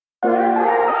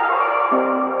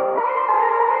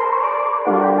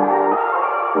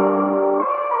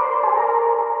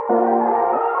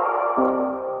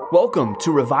Welcome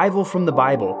to Revival from the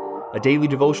Bible, a daily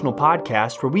devotional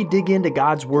podcast where we dig into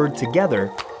God's Word together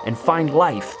and find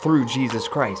life through Jesus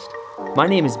Christ. My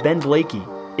name is Ben Blakey.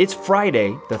 It's Friday,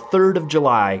 the 3rd of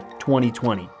July,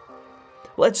 2020.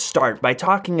 Let's start by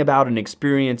talking about an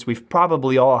experience we've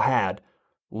probably all had,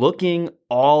 looking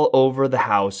all over the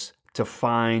house to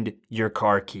find your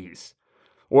car keys.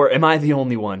 Or am I the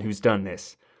only one who's done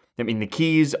this? I mean, the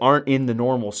keys aren't in the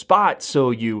normal spot,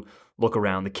 so you look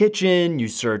around the kitchen, you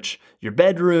search your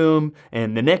bedroom,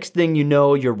 and the next thing you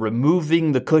know, you're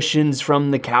removing the cushions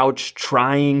from the couch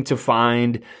trying to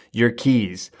find your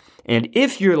keys. And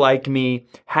if you're like me,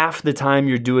 half the time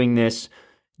you're doing this,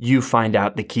 you find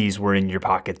out the keys were in your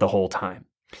pocket the whole time.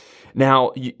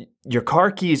 Now, your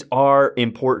car keys are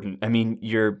important. I mean,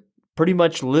 you're pretty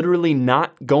much literally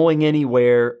not going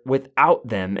anywhere without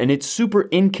them, and it's super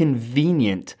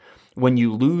inconvenient when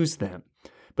you lose them.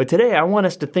 But today I want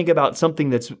us to think about something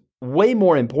that's way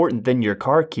more important than your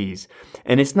car keys.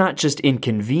 And it's not just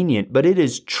inconvenient, but it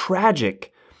is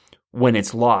tragic when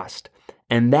it's lost.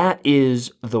 And that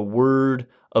is the Word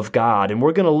of God. And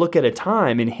we're going to look at a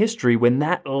time in history when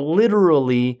that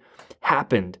literally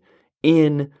happened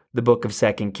in the book of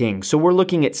 2 Kings. So we're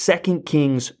looking at 2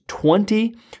 Kings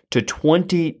 20 to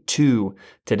 22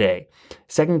 today.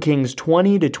 2 Kings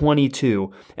 20 to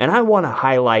 22. And I want to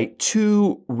highlight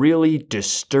two really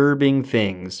disturbing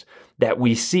things that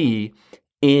we see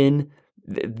in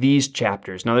these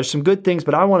chapters. Now, there's some good things,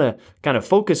 but I want to kind of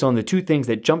focus on the two things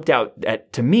that jumped out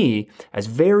to me as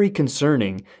very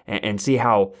concerning and see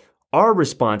how our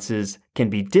responses can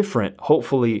be different,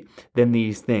 hopefully, than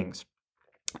these things.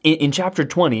 In chapter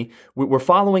 20, we're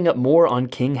following up more on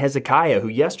King Hezekiah, who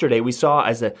yesterday we saw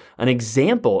as an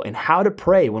example in how to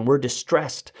pray when we're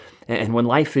distressed and when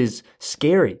life is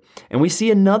scary. And we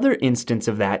see another instance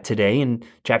of that today in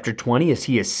chapter 20 as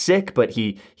he is sick, but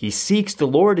he seeks the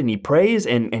Lord and he prays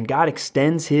and God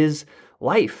extends his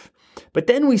life. But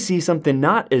then we see something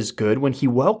not as good when he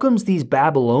welcomes these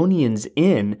Babylonians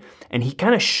in and he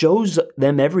kind of shows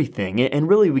them everything. And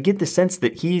really we get the sense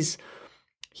that he's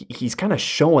kind of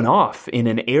showing off in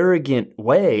an arrogant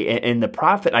way. And the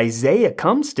prophet Isaiah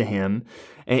comes to him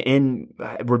and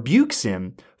rebukes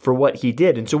him for what he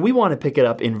did. And so we want to pick it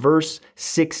up in verse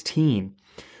 16,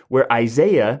 where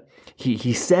Isaiah,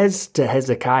 he says to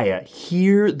Hezekiah,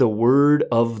 "Hear the word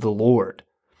of the Lord.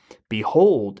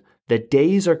 Behold, the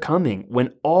days are coming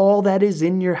when all that is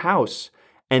in your house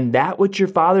and that which your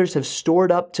fathers have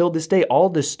stored up till this day, all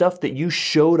the stuff that you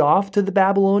showed off to the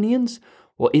Babylonians,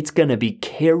 well, it's going to be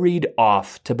carried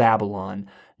off to Babylon.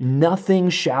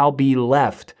 Nothing shall be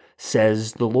left,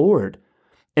 says the Lord.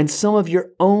 And some of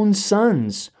your own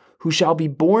sons who shall be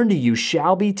born to you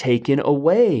shall be taken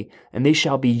away, and they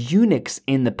shall be eunuchs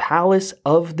in the palace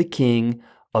of the king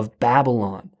of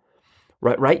Babylon."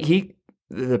 Right?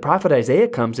 The prophet Isaiah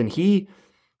comes and he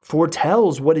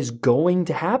foretells what is going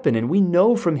to happen. And we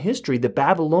know from history the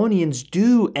Babylonians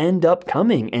do end up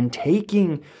coming and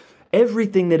taking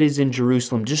everything that is in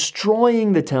Jerusalem,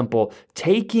 destroying the temple,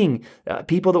 taking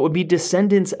people that would be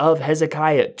descendants of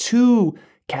Hezekiah to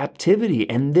captivity.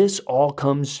 And this all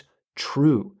comes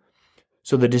true.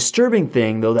 So the disturbing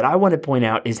thing, though, that I want to point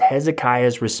out is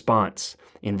Hezekiah's response.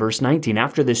 In verse 19,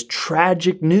 after this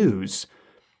tragic news,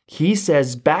 he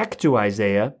says back to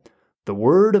Isaiah, "The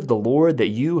word of the Lord that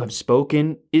you have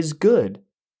spoken is good."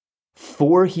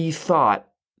 For he thought,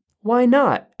 "Why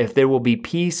not, if there will be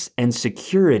peace and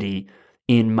security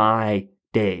in my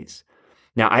days?"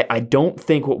 Now, I don't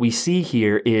think what we see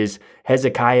here is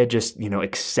Hezekiah just,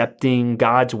 accepting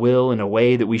God's will in a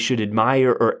way that we should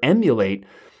admire or emulate.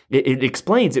 It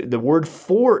explains, the word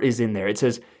 "for" is in there. It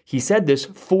says, he said this,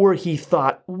 for he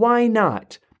thought, "Why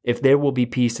not, if there will be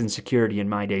peace and security in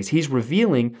my days?" He's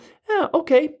revealing,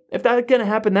 okay, if that's going to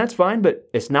happen, that's fine, but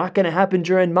it's not going to happen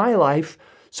during my life.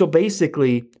 So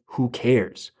basically, who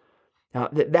cares? Now,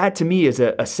 that to me is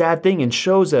a sad thing and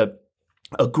shows a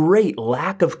great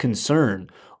lack of concern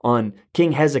on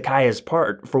King Hezekiah's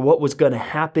part for what was going to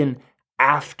happen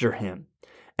after him.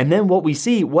 And then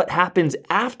what happens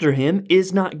after him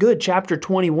is not good. Chapter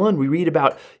 21, we read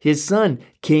about his son,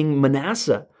 King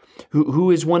Manasseh,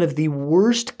 who is one of the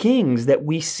worst kings that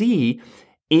we see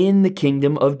in the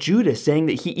kingdom of Judah, saying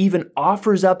that he even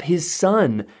offers up his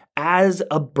son as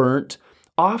a burnt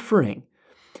offering.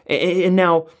 And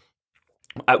now,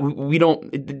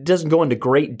 it doesn't go into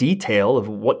great detail of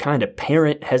what kind of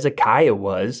parent Hezekiah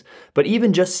was, but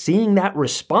even just seeing that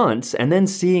response and then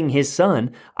seeing his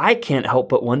son, I can't help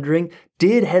but wondering,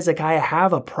 did Hezekiah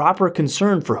have a proper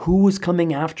concern for who was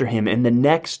coming after him in the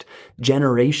next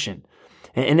generation?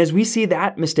 And as we see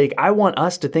that mistake, I want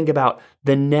us to think about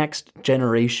the next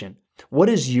generation. What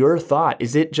is your thought?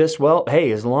 Is it just, well,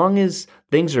 hey, as long as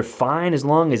things are fine, as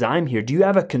long as I'm here? Do you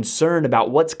have a concern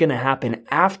about what's going to happen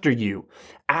after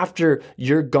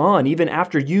you're gone, even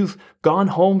after you've gone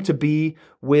home to be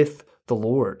with the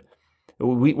Lord?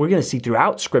 We're going to see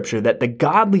throughout Scripture that the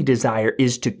godly desire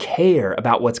is to care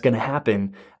about what's going to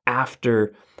happen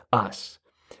after us.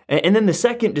 And then the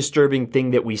second disturbing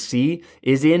thing that we see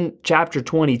is in chapter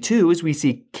 22, as we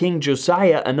see King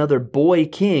Josiah, another boy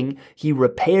king, he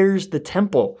repairs the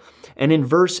temple. And in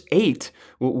verse 8,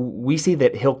 we see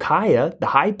that Hilkiah, the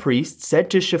high priest,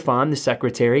 said to Shaphan, the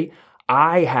secretary,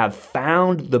 I have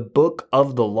found the book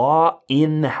of the law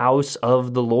in the house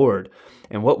of the Lord.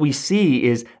 And what we see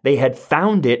is they had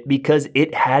found it because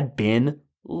it had been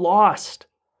lost.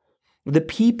 The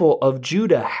people of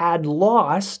Judah had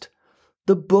lost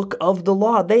the book of the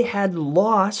law. They had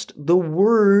lost the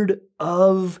word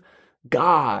of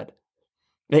God.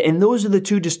 And those are the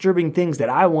two disturbing things that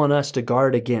I want us to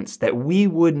guard against, that we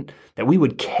would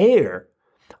care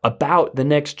about the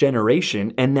next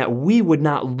generation and that we would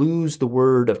not lose the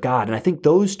word of God. And I think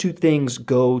those two things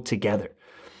go together.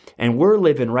 And we're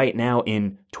living right now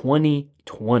in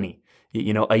 2020,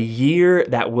 a year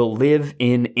that will live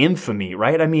in infamy,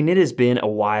 right? I mean, it has been a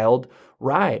wild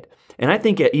ride. And I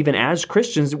think even as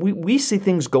Christians, we see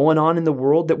things going on in the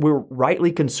world that we're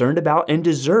rightly concerned about and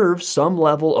deserve some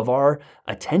level of our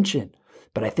attention.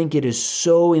 But I think it is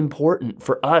so important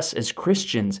for us as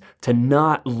Christians to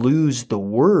not lose the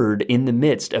word in the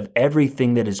midst of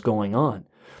everything that is going on.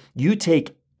 You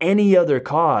take any other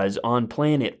cause on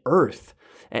planet Earth,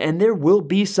 and there will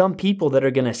be some people that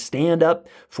are going to stand up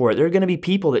for it. There are going to be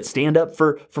people that stand up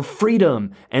for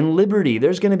freedom and liberty.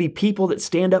 There's going to be people that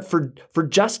stand up for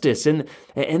justice. And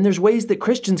there's ways that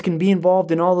Christians can be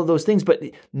involved in all of those things. But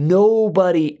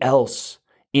nobody else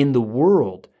in the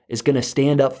world is going to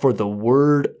stand up for the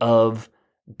word of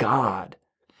God.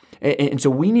 And so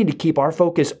we need to keep our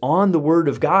focus on the word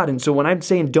of God. And so when I'm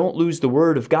saying don't lose the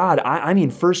word of God, I mean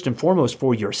first and foremost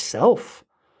for yourself.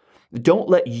 Don't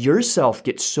let yourself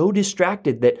get so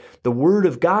distracted that the word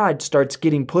of God starts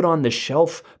getting put on the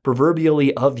shelf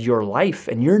proverbially of your life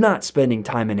and you're not spending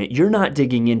time in it. You're not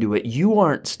digging into it. You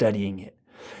aren't studying it.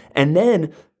 And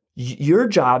then your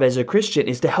job as a Christian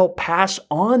is to help pass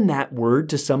on that word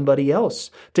to somebody else,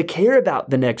 to care about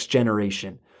the next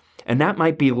generation. And that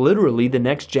might be literally the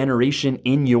next generation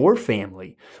in your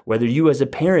family, whether you as a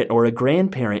parent or a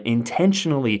grandparent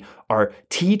intentionally are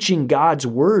teaching God's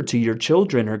word to your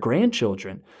children or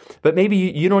grandchildren. But maybe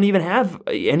you don't even have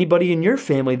anybody in your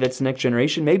family that's the next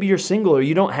generation. Maybe you're single or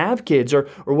you don't have kids or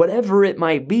whatever it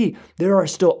might be. There are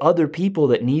still other people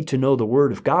that need to know the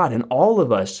word of God. And all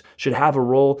of us should have a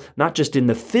role, not just in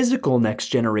the physical next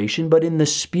generation, but in the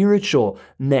spiritual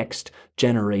next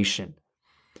generation.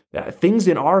 Things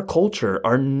in our culture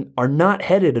are not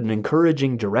headed in an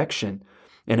encouraging direction.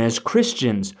 And as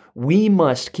Christians, we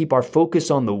must keep our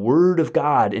focus on the Word of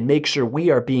God and make sure we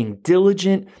are being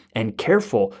diligent and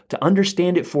careful to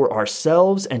understand it for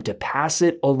ourselves and to pass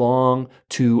it along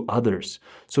to others.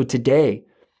 So today,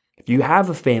 if you have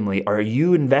a family, are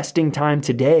you investing time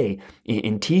today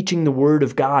in teaching the Word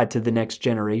of God to the next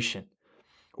generation?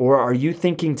 Or are you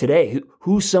thinking today,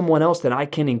 who's someone else that I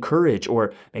can encourage?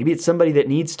 Or maybe it's somebody that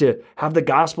needs to have the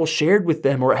gospel shared with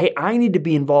them. Or, hey, I need to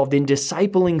be involved in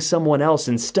discipling someone else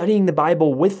and studying the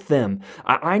Bible with them.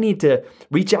 I need to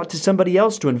reach out to somebody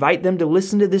else to invite them to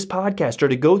listen to this podcast or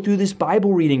to go through this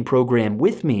Bible reading program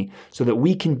with me so that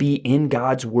we can be in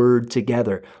God's Word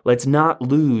together. Let's not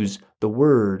lose the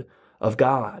Word of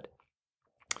God.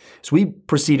 So we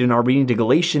proceed in our reading to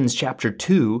Galatians chapter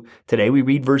 2. Today we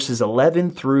read verses 11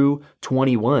 through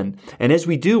 21. And as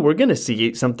we do, we're going to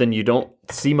see something you don't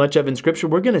see much of in Scripture.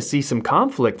 We're going to see some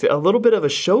conflict, a little bit of a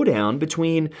showdown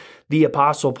between the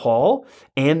Apostle Paul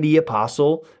and the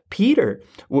Apostle Peter,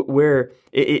 where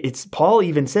it's Paul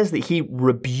even says that he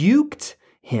rebuked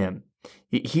him.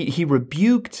 He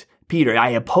rebuked Peter. I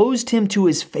opposed him to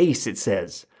his face, it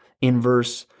says in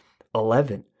verse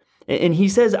 11. And he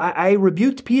says, I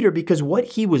rebuked Peter because what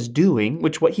he was doing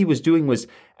was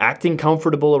acting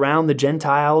comfortable around the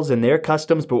Gentiles and their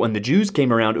customs. But when the Jews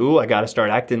came around, I got to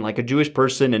start acting like a Jewish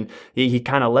person. And he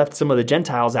kind of left some of the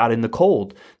Gentiles out in the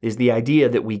cold, is the idea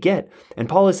that we get. And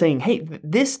Paul is saying, hey,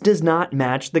 this does not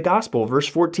match the gospel. Verse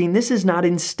 14, this is not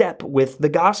in step with the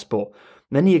gospel.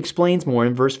 And then he explains more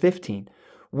in verse 15.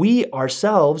 We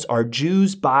ourselves are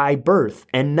Jews by birth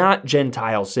and not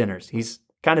Gentile sinners. He's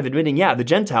kind of admitting, the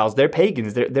Gentiles, they're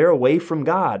pagans, they're away from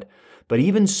God. But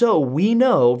even so, we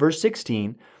know, verse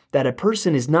 16, that a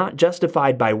person is not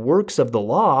justified by works of the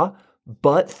law,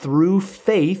 but through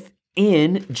faith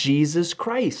in Jesus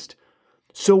Christ.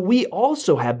 So we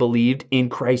also have believed in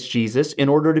Christ Jesus in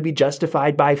order to be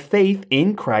justified by faith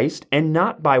in Christ and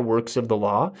not by works of the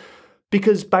law,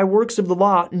 because by works of the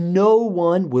law, no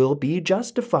one will be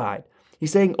justified.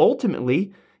 He's saying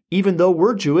ultimately, even though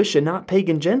we're Jewish and not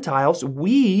pagan Gentiles,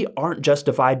 we aren't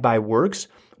justified by works.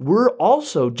 We're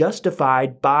also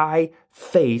justified by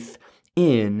faith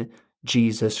in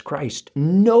Jesus Christ.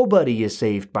 Nobody is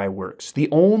saved by works. The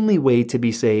only way to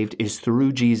be saved is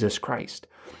through Jesus Christ.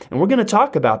 And we're going to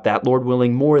talk about that, Lord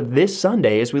willing, more this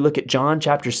Sunday as we look at John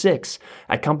chapter 6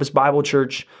 at Compass Bible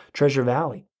Church, Treasure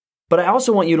Valley. But I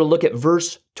also want you to look at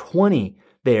verse 20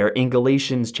 there in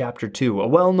Galatians chapter 2, a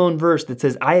well-known verse that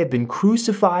says, I have been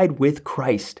crucified with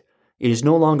Christ. It is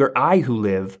no longer I who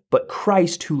live, but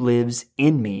Christ who lives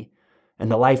in me.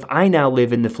 And the life I now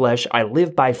live in the flesh, I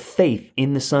live by faith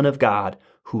in the Son of God,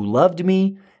 who loved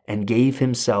me and gave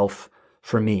himself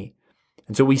for me.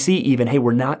 And so we see even, hey,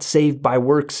 we're not saved by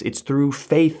works. It's through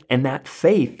faith. And that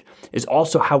faith is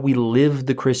also how we live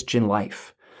the Christian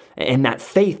life. And that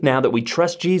faith, now that we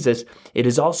trust Jesus, it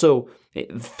is also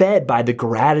fed by the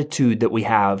gratitude that we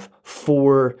have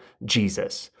for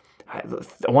Jesus. I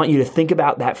want you to think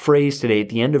about that phrase today at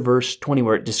the end of verse 20,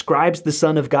 where it describes the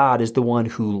Son of God as the one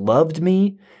who loved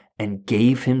me and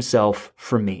gave himself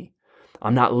for me.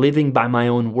 I'm not living by my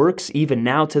own works. Even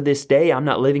now to this day, I'm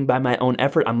not living by my own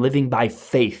effort. I'm living by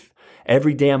faith.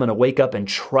 Every day I'm going to wake up and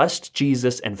trust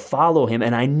Jesus and follow him.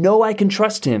 And I know I can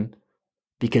trust him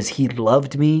because he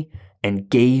loved me and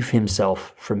gave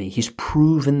himself for me. He's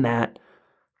proven that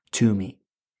to me.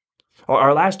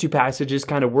 Our last two passages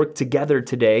kind of work together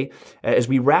today as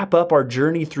we wrap up our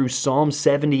journey through Psalm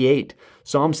 78.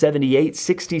 Psalm 78,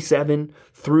 67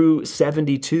 through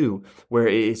 72, where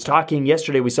it's talking,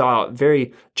 yesterday we saw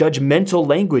very judgmental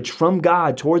language from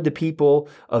God toward the people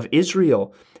of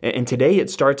Israel. And today it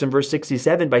starts in verse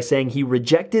 67 by saying he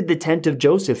rejected the tent of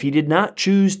Joseph. He did not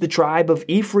choose the tribe of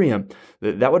Ephraim.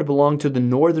 That would have belonged to the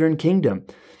northern kingdom.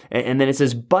 And then it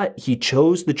says, but he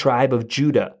chose the tribe of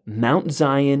Judah, Mount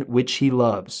Zion, which he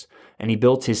loves. And he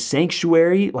built his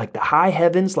sanctuary like the high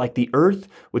heavens, like the earth,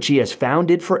 which he has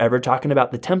founded forever. Talking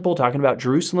about the temple, talking about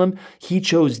Jerusalem. He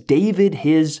chose David,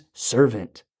 his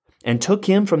servant, and took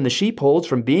him from the sheepfolds,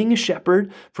 from being a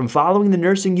shepherd, from following the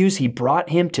nursing ewes. He brought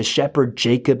him to shepherd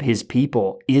Jacob, his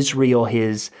people, Israel,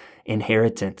 his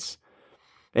inheritance.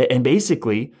 And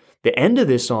basically, the end of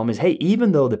this psalm is, hey,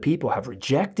 even though the people have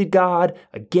rejected God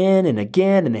again and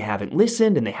again, and they haven't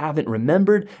listened and they haven't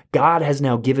remembered, God has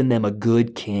now given them a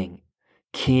good king,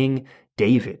 King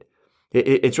David.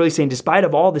 It's really saying, despite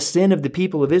of all the sin of the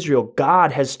people of Israel,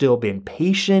 God has still been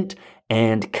patient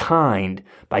and kind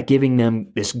by giving them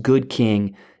this good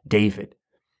king, David.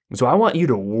 And so I want you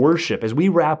to worship, as we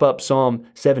wrap up Psalm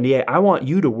 78, I want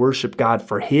you to worship God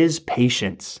for his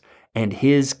patience and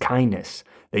his kindness,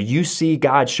 that you see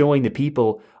God showing the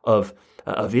people of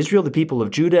Israel, the people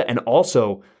of Judah, and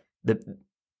also the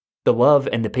love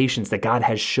and the patience that God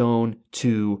has shown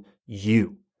to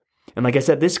you. And like I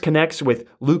said, this connects with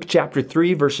Luke chapter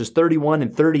 3, verses 31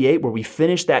 and 38, where we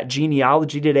finish that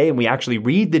genealogy today, and we actually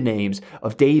read the names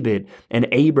of David and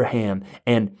Abraham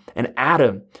and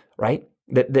Adam, right?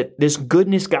 That this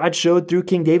goodness God showed through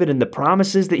King David and the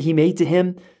promises that he made to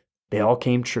him, they all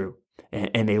came true.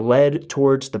 And they led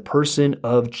towards the person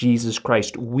of Jesus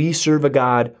Christ. We serve a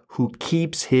God who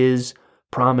keeps his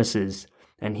promises.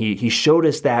 And he showed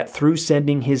us that through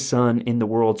sending his son in the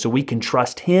world, so we can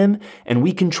trust him and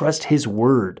we can trust his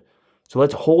word. So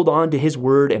let's hold on to his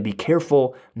word and be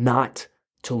careful not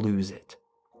to lose it.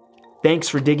 Thanks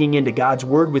for digging into God's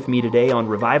word with me today on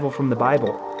Revival from the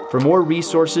Bible. For more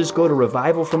resources, go to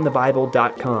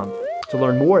revivalfromthebible.com. To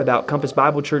learn more about Compass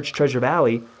Bible Church Treasure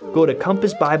Valley, go to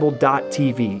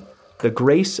compassbible.tv. The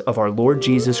grace of our Lord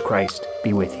Jesus Christ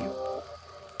be with you.